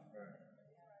are.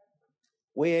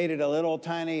 We ate at a little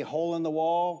tiny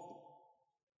hole-in-the-wall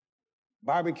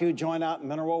barbecue joint out in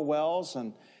Mineral Wells,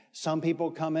 and some people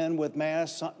come in with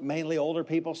masks, mainly older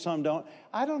people, some don't.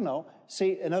 I don't know.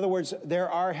 See, in other words, there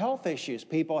are health issues.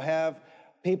 People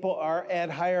are at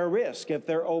higher risk if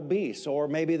they're obese, or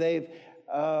maybe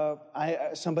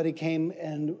somebody came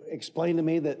and explained to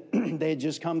me that they had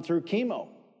just come through chemo.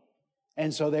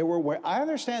 And so they were I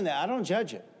understand that. I don't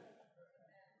judge it.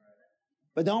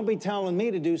 But don't be telling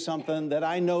me to do something that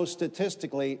I know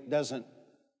statistically doesn't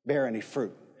bear any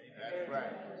fruit. That's right.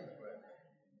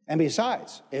 And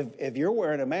besides, if you're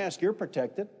wearing a mask, you're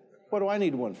protected. What do I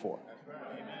need one for?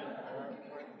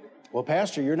 Well,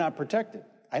 Pastor, you're not protected.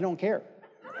 I don't care.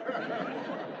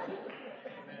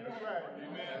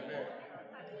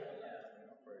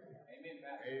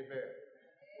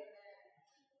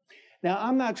 Now,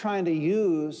 I'm not trying to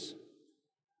use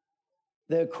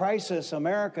the crisis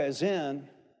America is in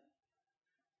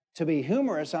to be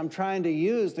humorous. I'm trying to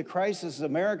use the crisis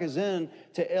America is in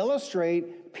to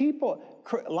illustrate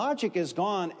logic is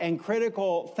gone and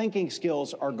critical thinking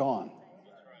skills are gone.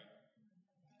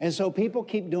 And so people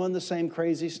keep doing the same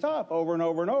crazy stuff over and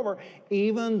over and over,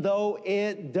 even though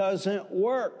it doesn't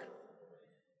work.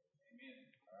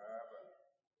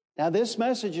 Now, this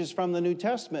message is from the New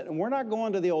Testament, and we're not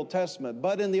going to the Old Testament,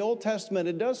 but in the Old Testament,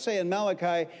 it does say in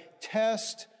Malachi,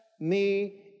 test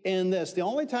me in this. The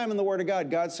only time in the Word of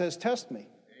God, God says, test me.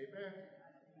 Amen.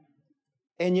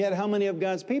 And yet, how many of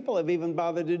God's people have even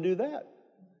bothered to do that?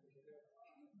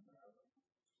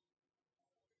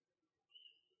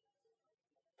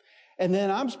 And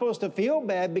then I'm supposed to feel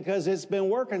bad because it's been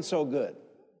working so good.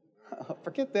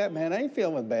 Forget that, man. I ain't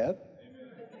feeling bad.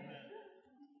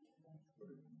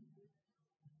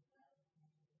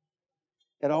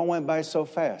 It all went by so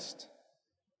fast.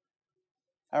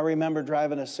 I remember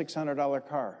driving a $600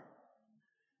 car.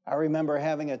 I remember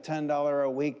having a $10 a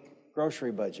week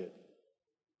grocery budget.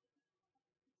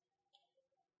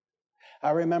 I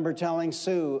remember telling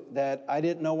Sue that I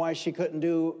didn't know why she couldn't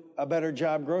do a better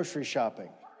job grocery shopping.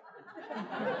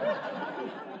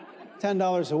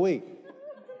 $10 a week.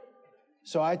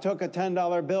 So I took a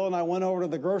 $10 bill and I went over to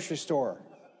the grocery store.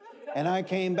 And I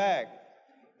came back.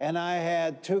 and I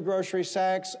had 2 grocery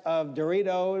sacks of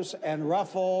Doritos and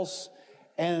Ruffles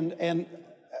and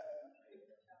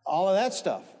all of that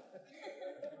stuff.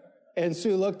 And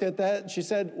Sue looked at that and she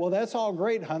said, well, that's all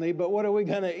great, honey, but what are we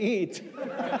going to eat?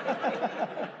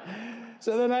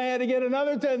 So then I had to get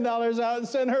another $10 out and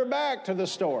send her back to the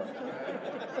store.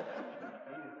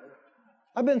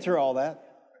 I've been through all that.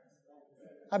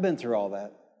 I've been through all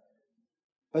that.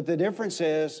 But the difference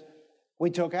is we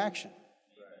took action.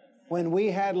 When we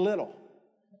had little,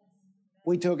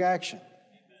 we took action.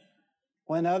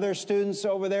 When other students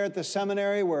over there at the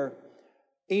seminary were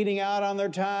eating out on their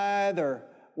tithe, or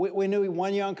we knew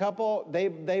one young couple,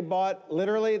 they bought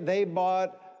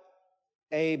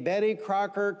a Betty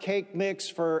Crocker cake mix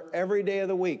for every day of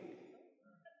the week.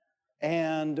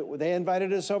 And they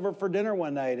invited us over for dinner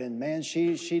one night, and man,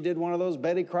 she did one of those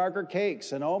Betty Crocker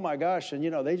cakes, and oh my gosh, and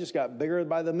they just got bigger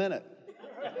by the minute.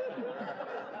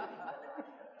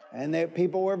 And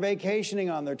people were vacationing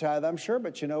on their tithe, I'm sure,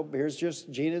 but here's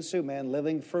just Gene and Sue, man,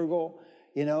 living frugal,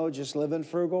 just living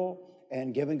frugal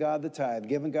and giving God the tithe,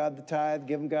 giving God the tithe,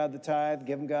 giving God the tithe,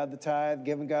 giving God the tithe,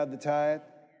 giving God the tithe.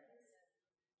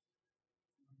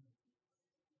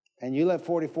 And you let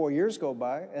 44 years go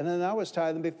by, and then I was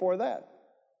tithing before that.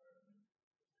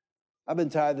 I've been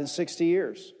tithing 60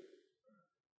 years.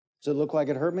 Does it look like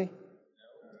it hurt me?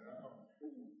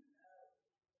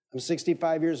 I'm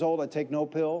 65 years old. I take no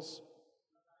pills.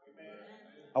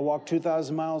 I walk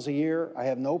 2,000 miles a year. I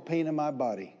have no pain in my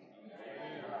body.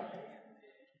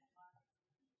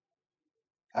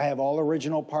 I have all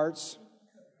original parts.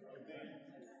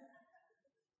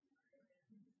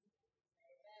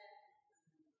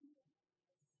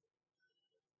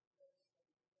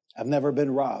 I've never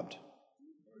been robbed.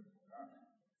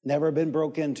 Never been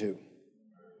broke into.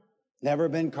 Never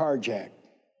been carjacked.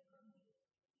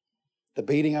 The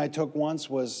beating I took once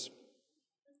was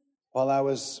while I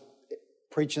was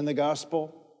preaching the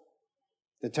gospel.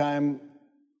 The time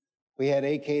we had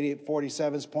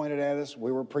AK-47s pointed at us,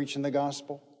 we were preaching the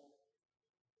gospel.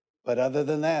 But other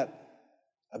than that,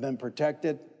 I've been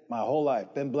protected my whole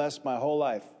life, been blessed my whole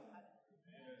life.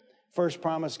 First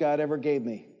promise God ever gave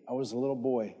me, I was a little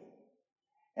boy,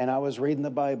 and I was reading the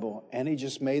Bible, and he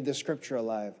just made the scripture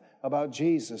alive about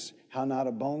Jesus, how not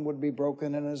a bone would be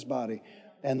broken in his body.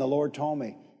 And the Lord told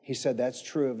me, he said, that's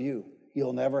true of you.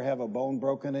 You'll never have a bone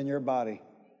broken in your body.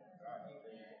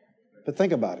 But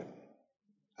think about it.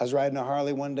 I was riding a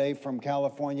Harley one day from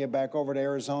California back over to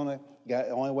Arizona. The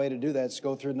only way to do that is to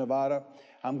go through Nevada.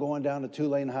 I'm going down a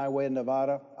 2-lane highway in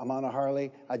Nevada. I'm on a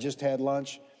Harley. I just had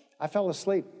lunch. I fell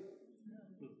asleep.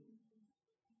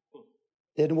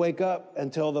 Didn't wake up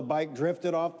until the bike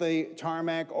drifted off the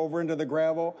tarmac over into the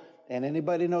gravel. And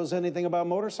anybody knows anything about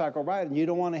motorcycle riding, you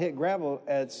don't want to hit gravel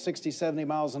at 60, 70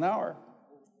 miles an hour.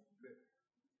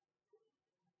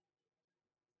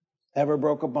 Never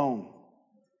broke a bone.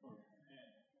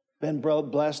 Been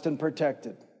blessed and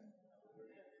protected.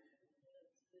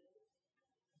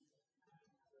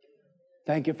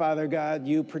 Thank you, Father God,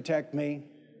 you protect me.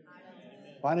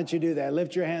 Why don't you do that?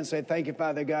 Lift your hand and say, thank you,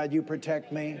 Father God, you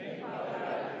protect me.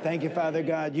 Thank you, Father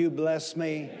God, you bless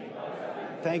me.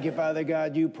 Thank you, Father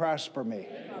God, you prosper me.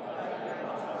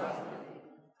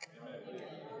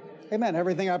 Amen.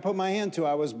 Everything I put my hand to,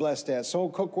 I was blessed at.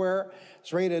 Sold cookware.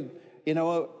 It's rated,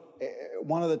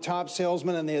 one of the top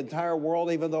salesmen in the entire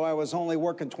world, even though I was only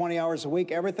working 20 hours a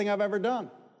week. Everything I've ever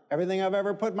done. Everything I've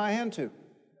ever put my hand to.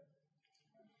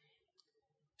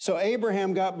 So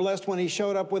Abraham got blessed when he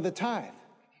showed up with a tithe.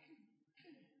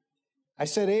 I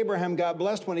said Abraham got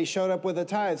blessed when he showed up with a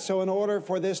tithe. So in order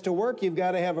for this to work, you've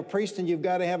got to have a priest and you've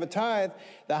got to have a tithe.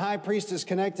 The high priest is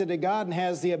connected to God and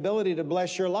has the ability to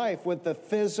bless your life with the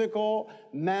physical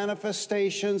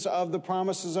manifestations of the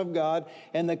promises of God.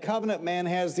 And the covenant man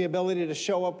has the ability to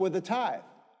show up with a tithe.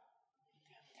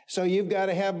 So you've got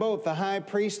to have both the high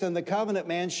priest and the covenant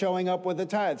man showing up with the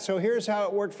tithe. So here's how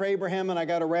it worked for Abraham, and I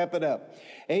got to wrap it up.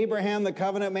 Abraham, the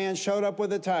covenant man, showed up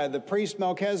with the tithe. The priest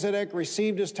Melchizedek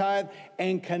received his tithe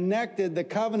and connected the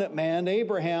covenant man,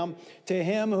 Abraham, to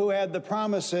him who had the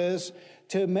promises,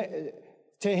 to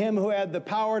him who had the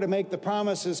power to make the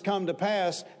promises come to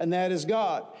pass, and that is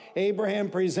God. Abraham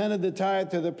presented the tithe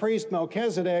to the priest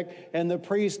Melchizedek, and the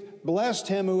priest blessed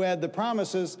him who had the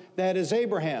promises, that is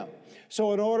Abraham.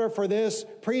 So in order for this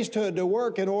priesthood to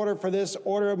work, in order for this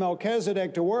order of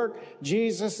Melchizedek to work,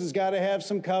 Jesus has got to have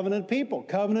some covenant people.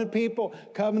 Covenant people,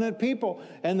 covenant people.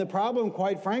 And the problem,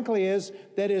 quite frankly, is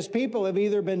that his people have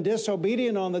either been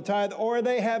disobedient on the tithe or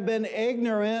they have been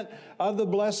ignorant of the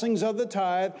blessings of the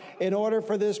tithe. In order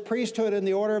for this priesthood and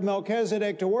the order of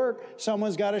Melchizedek to work,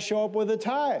 someone's got to show up with a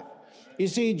tithe. You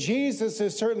see, Jesus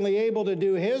is certainly able to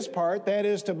do his part, that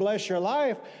is to bless your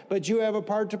life, but you have a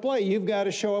part to play. You've got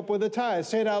to show up with a tithe.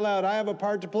 Say it out loud. I have a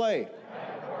part to play.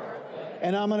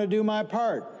 And I'm going to do my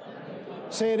part.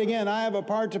 Say it again. I have a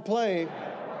part to play,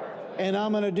 and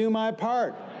I'm going to do my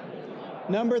part.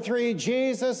 Number 3,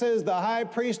 Jesus is the high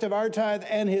priest of our tithe,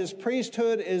 and his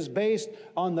priesthood is based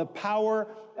on the power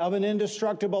of an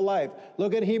indestructible life.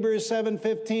 Look at Hebrews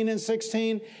 7:15 and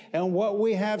 16. And what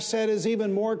we have said is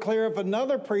even more clear. If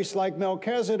another priest like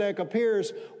Melchizedek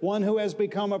appears, one who has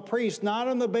become a priest, not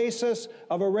on the basis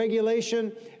of a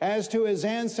regulation as to his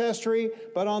ancestry,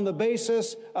 but on the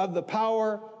basis of the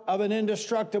power of an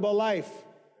indestructible life.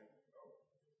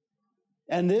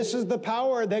 And this is the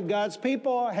power that God's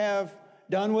people have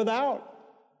done without.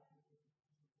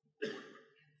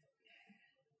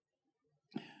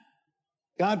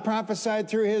 God prophesied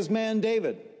through his man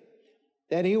David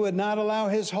that he would not allow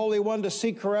his Holy One to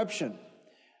see corruption.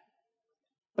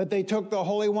 But they took the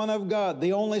Holy One of God,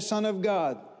 the only Son of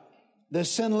God, the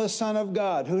sinless Son of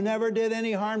God, who never did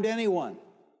any harm to anyone,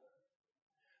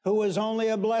 who was only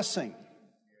a blessing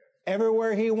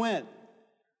everywhere he went.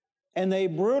 And they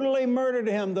brutally murdered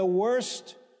him, the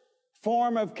worst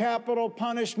form of capital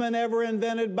punishment ever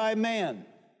invented by man.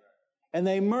 And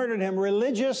they murdered him,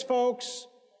 religious folks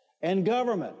and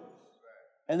government.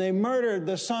 And they murdered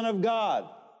the Son of God.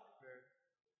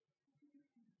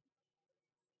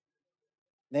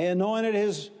 They anointed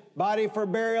his body for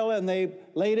burial, and they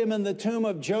laid him in the tomb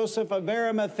of Joseph of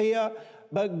Arimathea.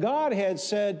 But God had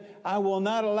said, I will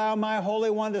not allow my Holy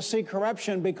One to see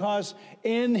corruption, because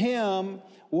in him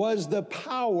was the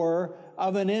power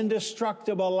of an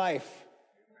indestructible life.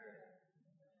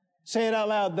 Say it out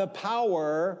loud. The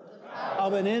power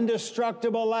of an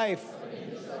indestructible life.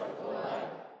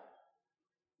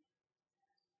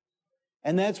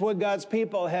 And that's what God's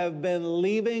people have been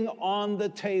leaving on the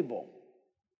table,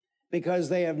 because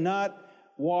they have not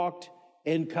walked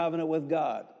in covenant with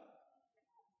God.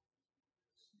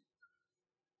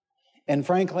 And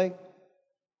frankly,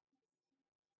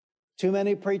 too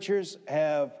many preachers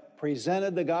have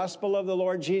presented the gospel of the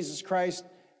Lord Jesus Christ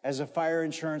as a fire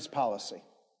insurance policy.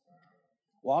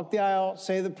 Walk the aisle,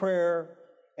 say the prayer,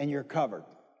 and you're covered.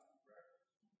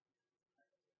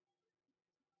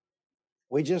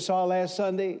 We just saw last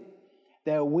Sunday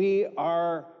that we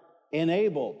are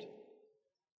enabled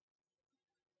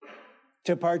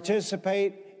to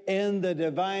participate in the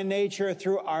divine nature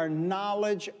through our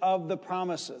knowledge of the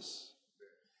promises.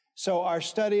 So our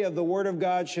study of the Word of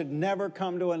God should never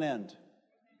come to an end,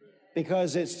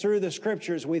 because it's through the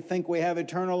Scriptures we think we have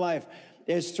eternal life.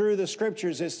 It's through the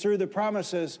Scriptures, it's through the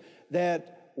promises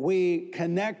that we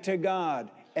connect to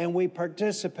God and we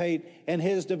participate in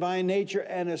his divine nature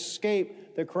and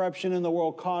escape the corruption in the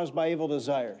world caused by evil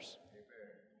desires.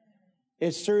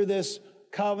 It's through this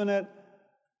covenant,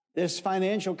 this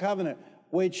financial covenant,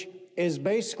 which is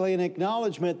basically an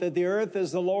acknowledgement that the earth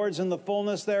is the Lord's and the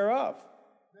fullness thereof.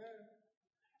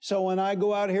 So when I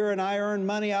go out here and I earn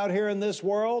money out here in this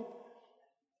world,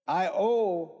 I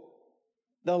owe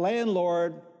the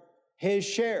landlord his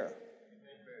share.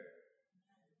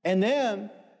 And then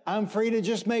I'm free to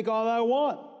just make all I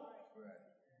want,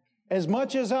 as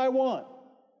much as I want.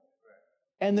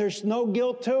 And there's no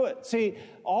guilt to it. See,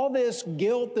 all this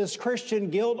guilt, this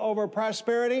Christian guilt over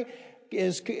prosperity,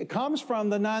 comes from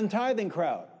the non-tithing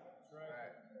crowd.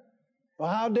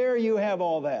 Well, how dare you have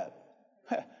all that?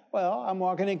 Well, I'm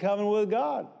walking in covenant with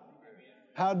God.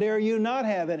 How dare you not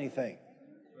have anything?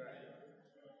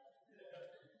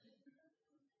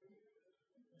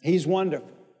 He's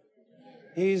wonderful.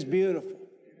 He's beautiful.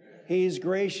 He's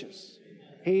gracious.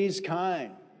 He's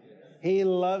kind. He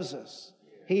loves us.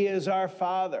 He is our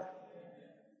Father.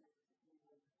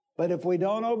 But if we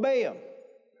don't obey him,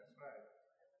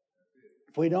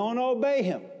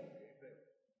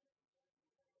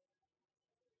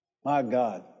 my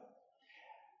God,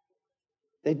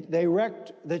 they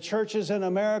wrecked the churches in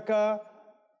America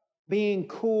being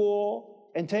cool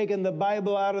and taking the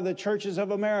Bible out of the churches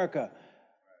of America.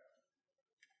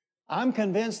 I'm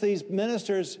convinced these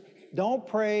ministers don't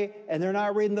pray and they're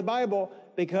not reading the Bible,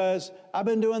 because I've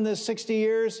been doing this 60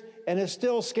 years and it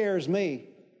still scares me.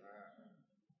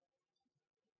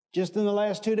 Just in the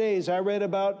last 2 days, I read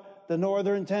about the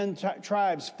northern 10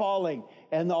 tribes falling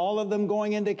and all of them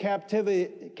going into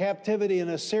captivity in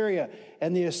Assyria.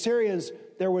 And the Assyrians,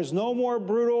 there was no more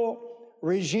brutal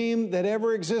regime that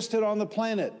ever existed on the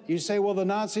planet. You say, well, the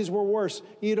Nazis were worse.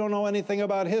 You don't know anything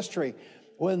about history.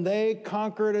 When they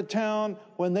conquered a town,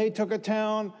 when they took a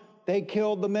town, they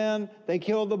killed the men, they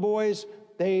killed the boys,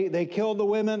 they killed the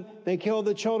women, they killed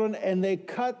the children, and they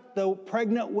cut the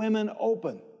pregnant women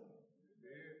open.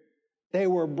 They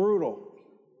were brutal.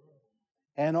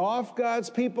 And off God's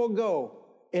people go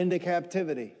into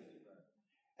captivity.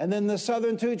 And then the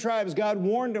southern two tribes, God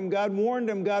warned them, God warned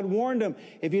them, God warned them.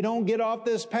 If you don't get off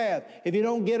this path, if you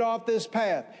don't get off this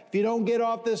path, if you don't get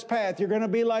off this path, you're going to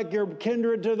be like your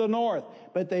kindred to the north.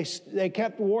 But they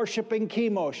kept worshiping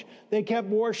Chemosh. They kept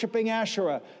worshiping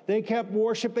Asherah. They kept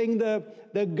worshiping the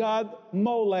god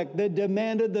Molech that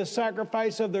demanded the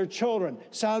sacrifice of their children.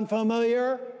 Sound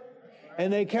familiar?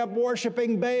 And they kept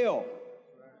worshiping Baal.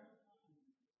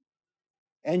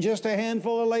 And just a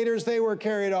handful of leaders, they were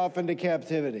carried off into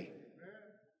captivity.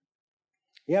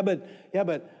 Yeah, but,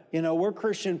 we're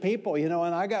Christian people, and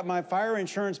I got my fire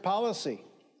insurance policy.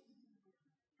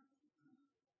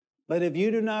 But if you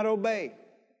do not obey,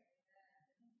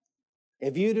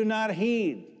 if you do not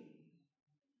heed,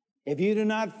 if you do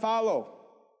not follow,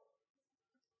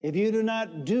 if you do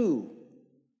not do,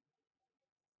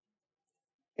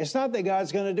 it's not that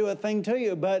God's going to do a thing to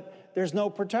you, but there's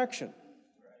no protection.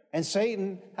 And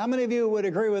Satan, how many of you would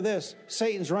agree with this?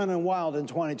 Satan's running wild in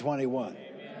 2021. Amen.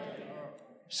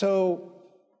 So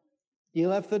you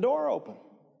left the door open.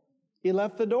 You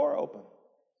left the door open.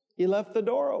 You left the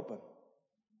door open.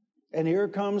 And here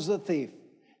comes the thief.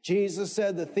 Jesus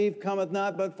said, the thief cometh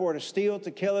not but for to steal,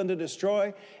 to kill, and to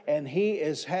destroy. And he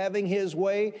is having his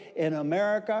way in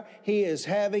America. He is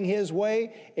having his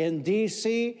way in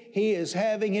D.C. He is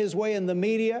having his way in the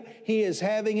media. He is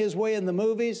having his way in the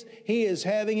movies. He is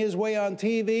having his way on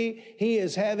TV. He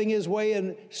is having his way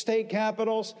in state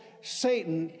capitals.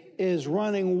 Satan is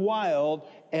running wild.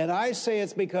 And I say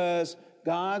it's because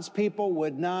God's people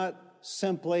would not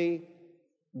simply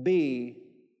be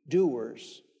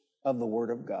doers of the Word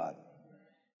of God.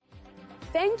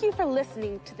 Thank you for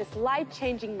listening to this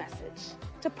life-changing message.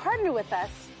 To partner with us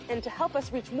and to help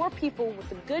us reach more people with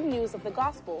the good news of the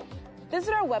gospel,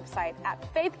 visit our website at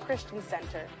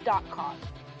faithchristiancenter.com.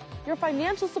 Your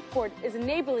financial support is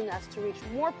enabling us to reach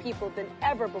more people than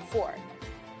ever before.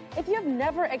 If you have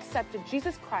never accepted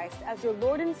Jesus Christ as your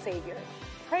Lord and Savior,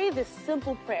 pray this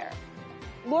simple prayer.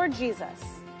 Lord Jesus,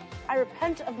 I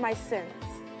repent of my sins.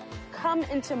 Come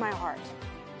into my heart.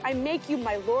 I make you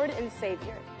my Lord and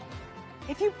Savior.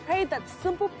 If you prayed that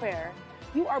simple prayer,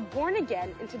 you are born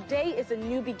again and today is a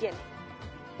new beginning.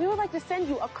 We would like to send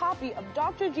you a copy of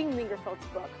Dr. Gene Lingerfeld's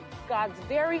book, God's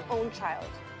Very Own Child.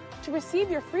 To receive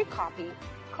your free copy,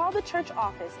 call the church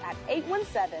office at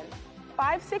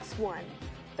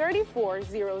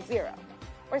 817-561-3400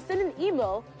 or send an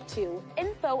email to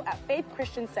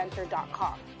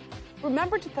info@faithchristiancenter.com.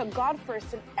 Remember to put God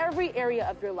first in every area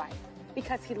of your life,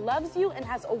 because he loves you and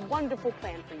has a wonderful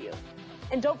plan for you.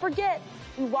 And don't forget,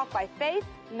 we walk by faith,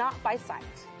 not by sight.